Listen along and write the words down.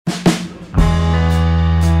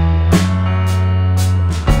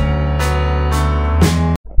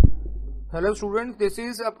Hello students, this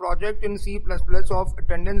is a project in C++ of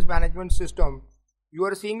attendance management system. You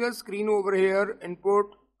are seeing a screen over here,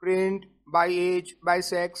 input, print, by age, by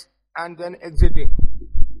sex, and then exiting.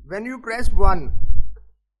 When you press 1,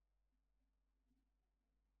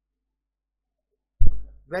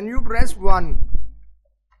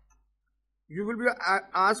 you will be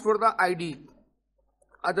asked for the ID,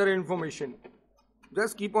 other information.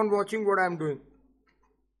 Just keep on watching what I am doing.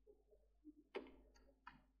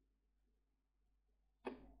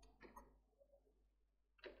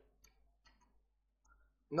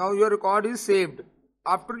 Now your record is saved.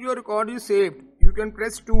 After your record is saved, you can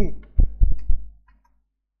press 2.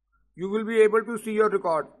 You will be able to see your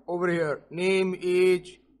record over here. Name,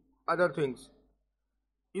 age, other things.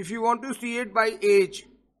 If you want to see it by age,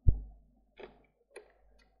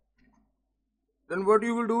 then what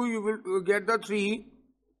you will do, you will get the 3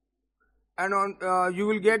 and you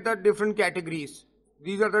will get the different categories.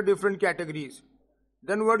 These are the different categories.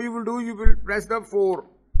 Then what you will do, you will press the 4.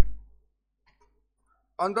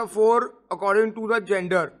 On the 4 according to the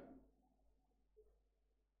gender.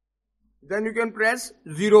 Then you can press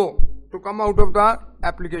 0 to come out of the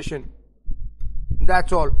application.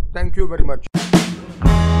 That's all. Thank you very much.